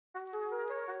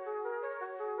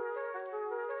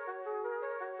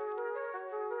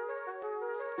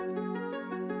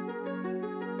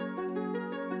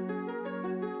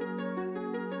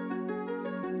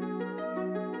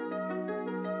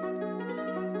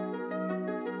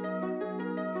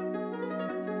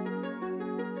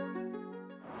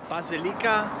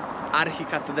Bazylika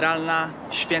archikatedralna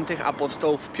świętych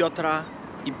apostołów Piotra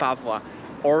i Pawła,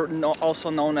 also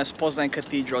known as Poznań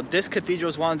Cathedral. This cathedral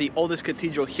is one of the oldest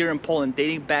cathedrals here in Poland,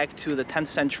 dating back to the 10th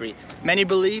century. Many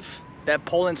believe that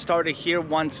Poland started here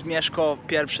once Mieszko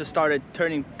I started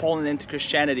turning Poland into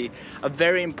Christianity. A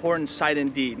very important site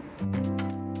indeed.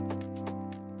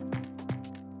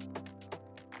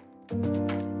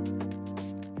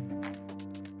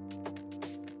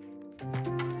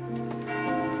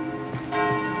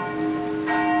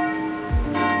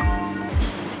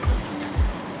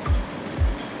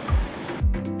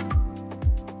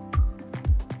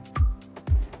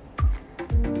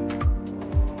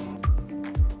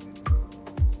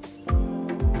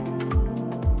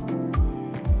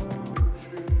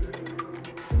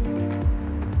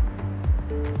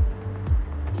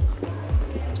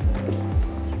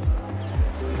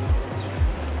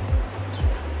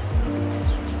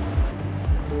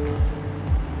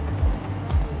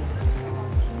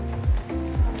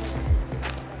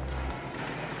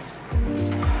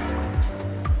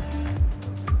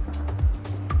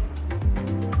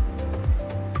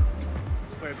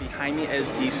 Behind me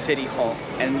is the city hall,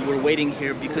 and we're waiting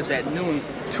here because at noon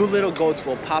 2 little goats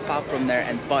will pop out from there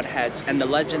and butt heads, and the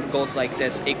legend goes like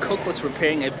this: a cook was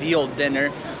preparing a veal dinner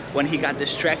when he got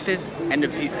distracted and the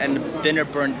dinner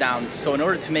burned down. So in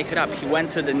order to make it up, he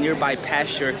went to the nearby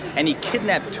pasture and he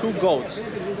kidnapped 2 goats.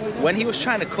 When he was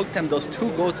trying to cook them, those 2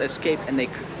 goats escaped and they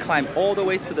climbed all the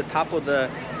way to the top of the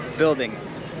building.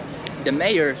 The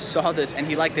mayor saw this and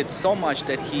he liked it so much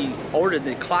that he ordered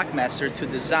the clockmaster to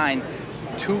design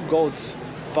 2 goats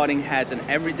butting heads, and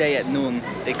every day at noon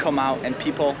they come out and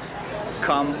people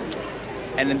come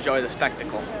and enjoy the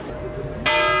spectacle.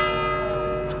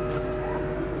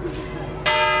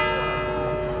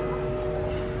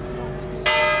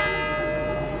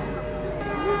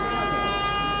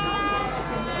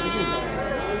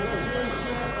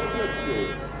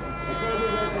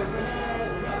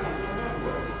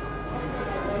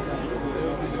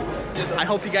 I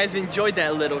hope you guys enjoyed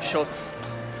that little show.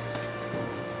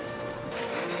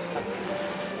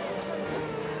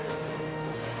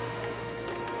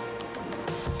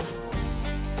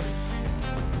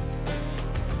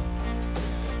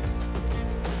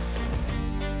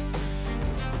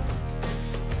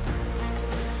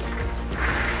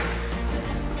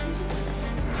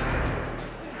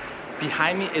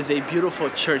 Behind me is a beautiful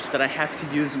church that I have to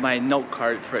use my note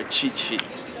card for a cheat sheet.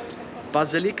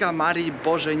 Bazylika Marii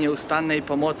Bożej Nieustannej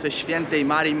Pomocy Świętej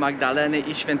Marii Magdaleny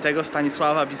i Świętego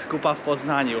Stanisława Biskupa w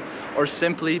Poznaniu, or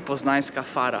simply Poznańska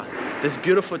Fara. This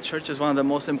beautiful church is one of the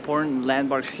most important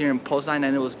landmarks here in Poznań,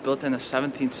 and it was built in the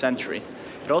 17th century.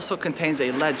 It also contains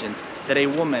a legend that a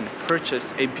woman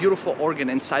purchased a beautiful organ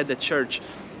inside the church,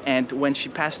 and when she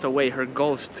passed away, her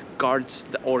ghost guards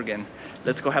the organ.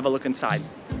 Let's go have a look inside.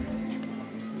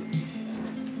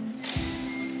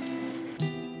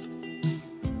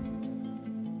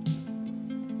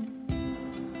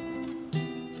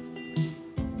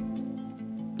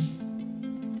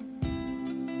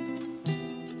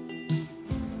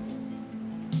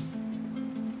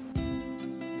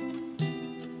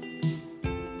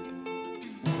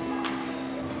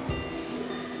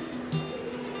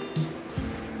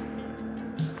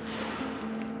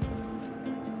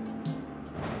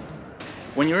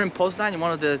 When you're in Poznań,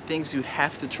 one of the things you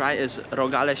have to try is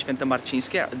rogale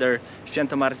świętomarcińskie. They're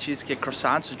świętomarcińskie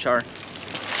croissants, which are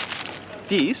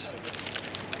these.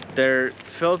 They're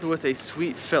filled with a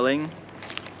sweet filling,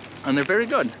 and they're very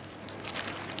good.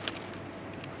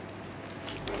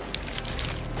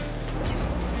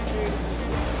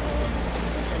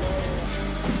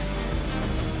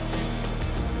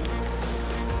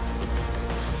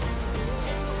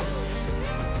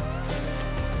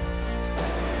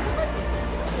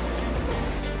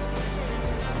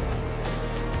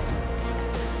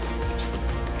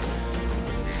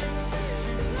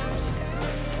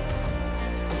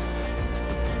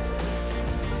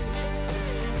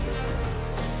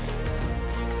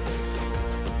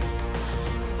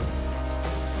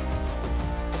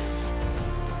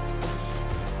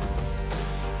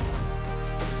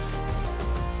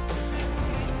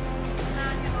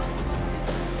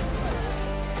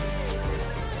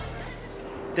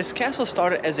 This castle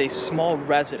started as a small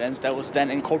residence that was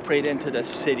then incorporated into the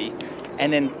city.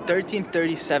 And in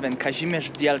 1337,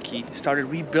 Kazimierz Wielki started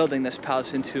rebuilding this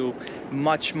palace into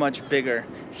much bigger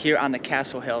here on the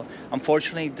castle hill.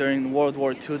 Unfortunately, during World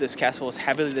War II, this castle was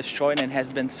heavily destroyed and has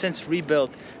been since rebuilt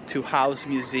to house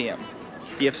museum.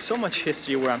 You have so much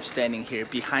history where I'm standing here.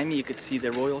 Behind me you could see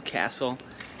the Royal Castle.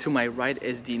 To my right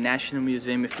is the National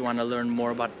Museum if you want to learn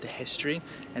more about the history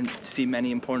and see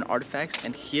many important artifacts.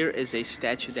 And here is a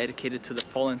statue dedicated to the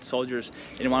fallen soldiers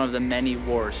in one of the many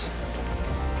wars.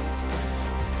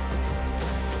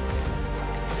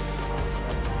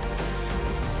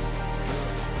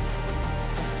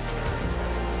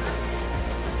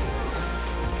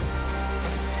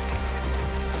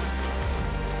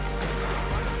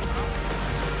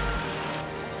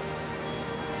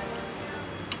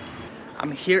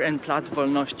 I'm here in Plac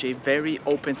Wolności, a very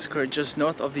open square just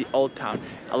north of the Old Town.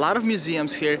 A lot of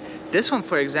museums here. This one,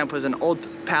 for example, is an old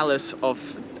palace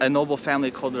of a noble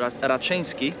family called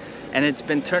Raczyński, and it's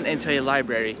been turned into a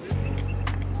library.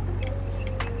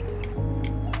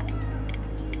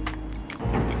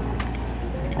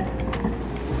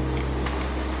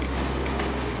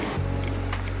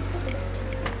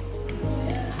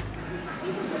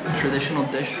 Traditional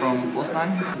dish from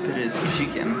Poznań, it is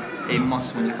bzikiem, a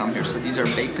must when you come here. So these are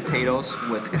baked potatoes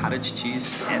with cottage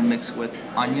cheese and mixed with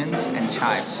onions and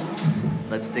chives.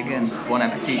 Let's dig in. Bon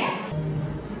appetit.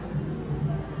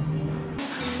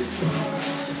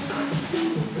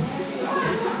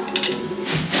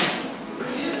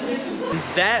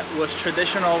 That was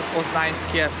traditional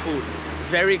Poznańskie food.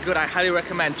 Very good, I highly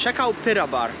recommend. Check out Pyra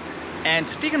Bar. And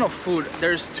speaking of food,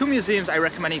 there's two museums I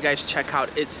recommend you guys check out.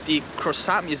 It's the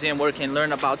Croissant Museum where you can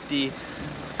learn about the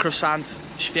croissants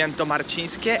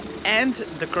świętomarcińskie, and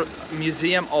the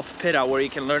Museum of Pyra where you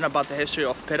can learn about the history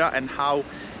of Pyra and how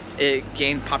it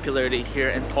gained popularity here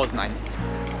in Poznań.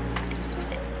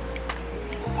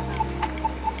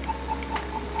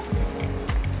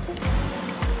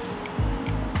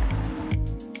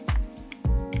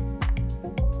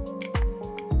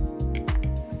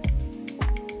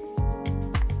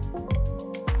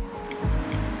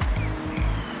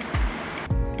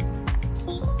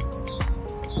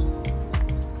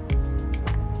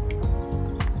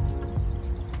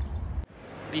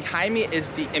 Behind me is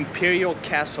the Imperial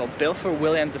Castle, built for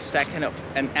William II,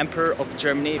 an Emperor of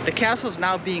Germany. The castle is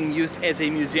now being used as a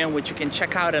museum, which you can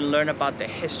check out and learn about the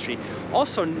history.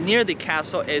 Also near the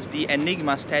castle is the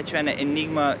Enigma statue and the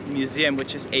Enigma Museum,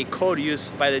 which is a code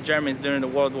used by the Germans during the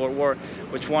World War,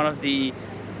 which one of the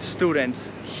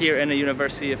students here in the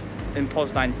University in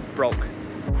Poznań broke.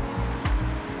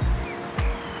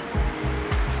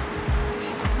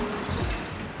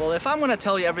 Well, if I'm gonna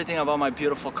tell you everything about my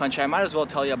beautiful country, I might as well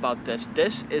tell you about this.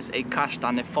 This is a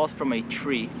kasztan, it falls from a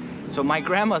tree. So my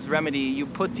grandma's remedy, you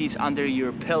put these under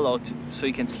your pillow so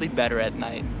you can sleep better at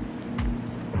night.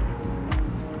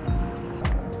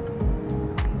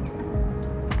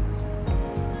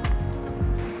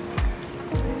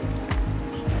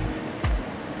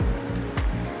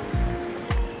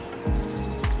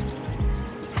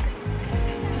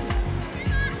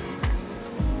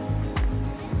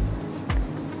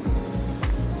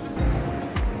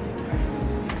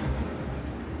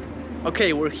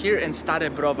 Okay, we're here in Stary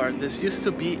Browar. This used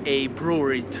to be a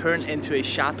brewery turned into a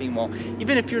shopping mall.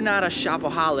 Even if you're not a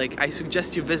shopaholic, I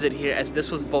suggest you visit here, as this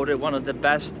was voted one of the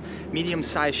best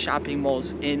medium-sized shopping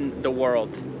malls in the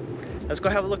world. Let's go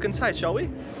have a look inside, shall we?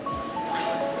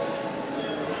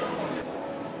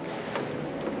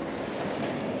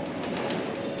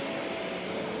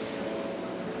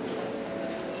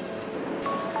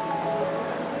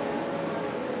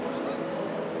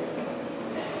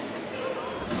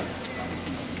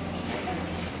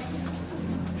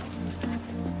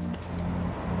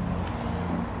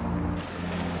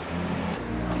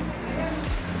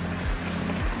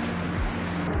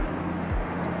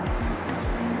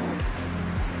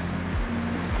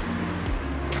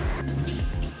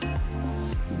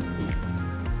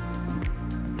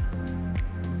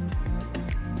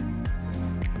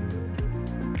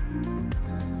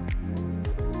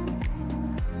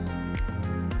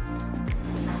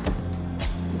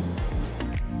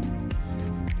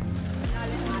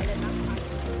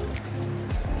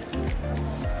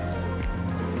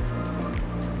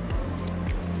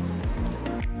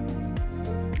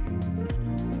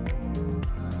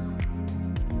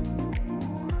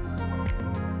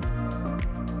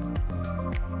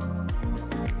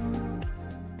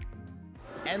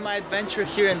 my adventure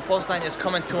here in Poznań is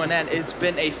coming to an end. It's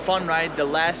been a fun ride. The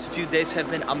last few days have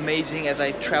been amazing as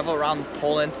I travel around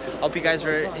Poland. I hope you guys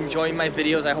are enjoying my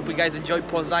videos. I hope you guys enjoy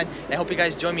Poznań. I hope you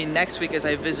guys join me next week as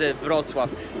I visit Wrocław.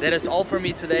 That is all for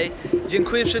me today.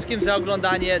 Dziękuję wszystkim za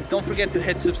oglądanie. Don't forget to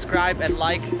hit subscribe and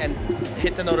like and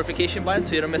hit the notification button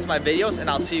so you don't miss my videos. And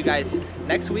I'll see you guys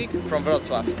next week from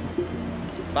Wrocław.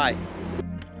 Bye.